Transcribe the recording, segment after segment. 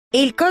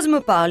Il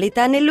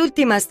Cosmopolitan è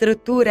l'ultima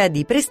struttura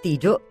di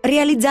prestigio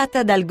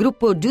realizzata dal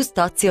gruppo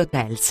Giustozzi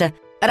Hotels.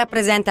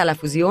 Rappresenta la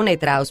fusione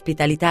tra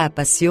ospitalità,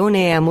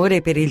 passione e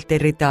amore per il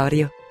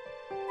territorio.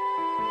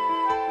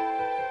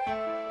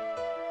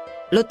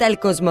 L'Hotel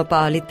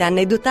Cosmopolitan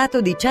è dotato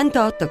di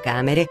 108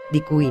 camere,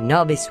 di cui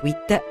 9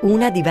 suite,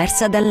 una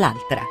diversa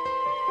dall'altra.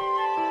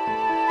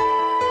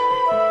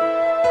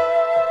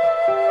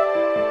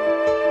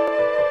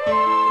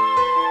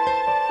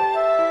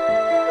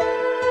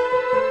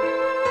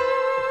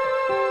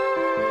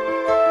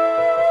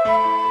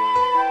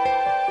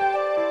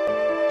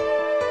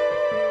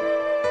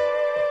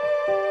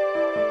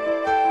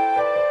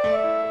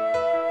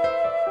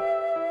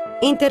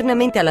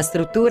 Internamente alla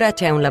struttura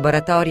c'è un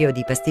laboratorio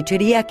di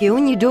pasticceria che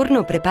ogni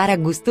giorno prepara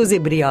gustose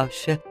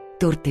brioche,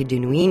 torte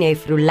genuine e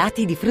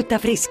frullati di frutta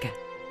fresca.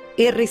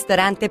 Il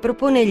ristorante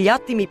propone gli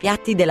ottimi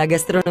piatti della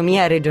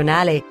gastronomia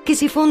regionale che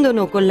si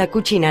fondono con la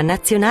cucina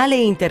nazionale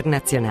e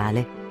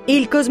internazionale.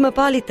 Il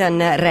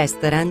Cosmopolitan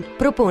Restaurant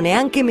propone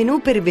anche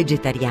menù per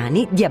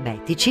vegetariani,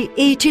 diabetici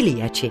e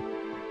celiaci.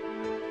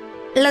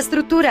 La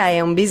struttura è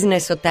un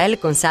business hotel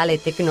con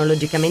sale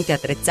tecnologicamente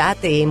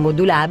attrezzate e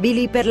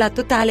modulabili per la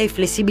totale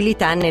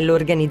flessibilità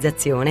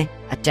nell'organizzazione,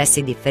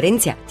 accessi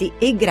differenziati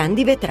e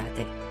grandi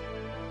vetrate.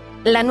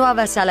 La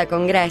nuova sala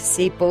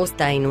congressi,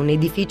 posta in un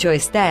edificio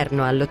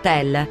esterno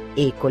all'hotel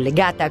e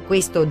collegata a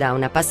questo da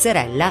una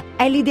passerella,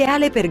 è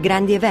l'ideale per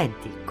grandi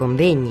eventi,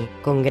 convegni,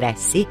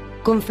 congressi,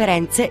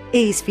 conferenze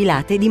e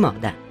sfilate di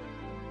moda.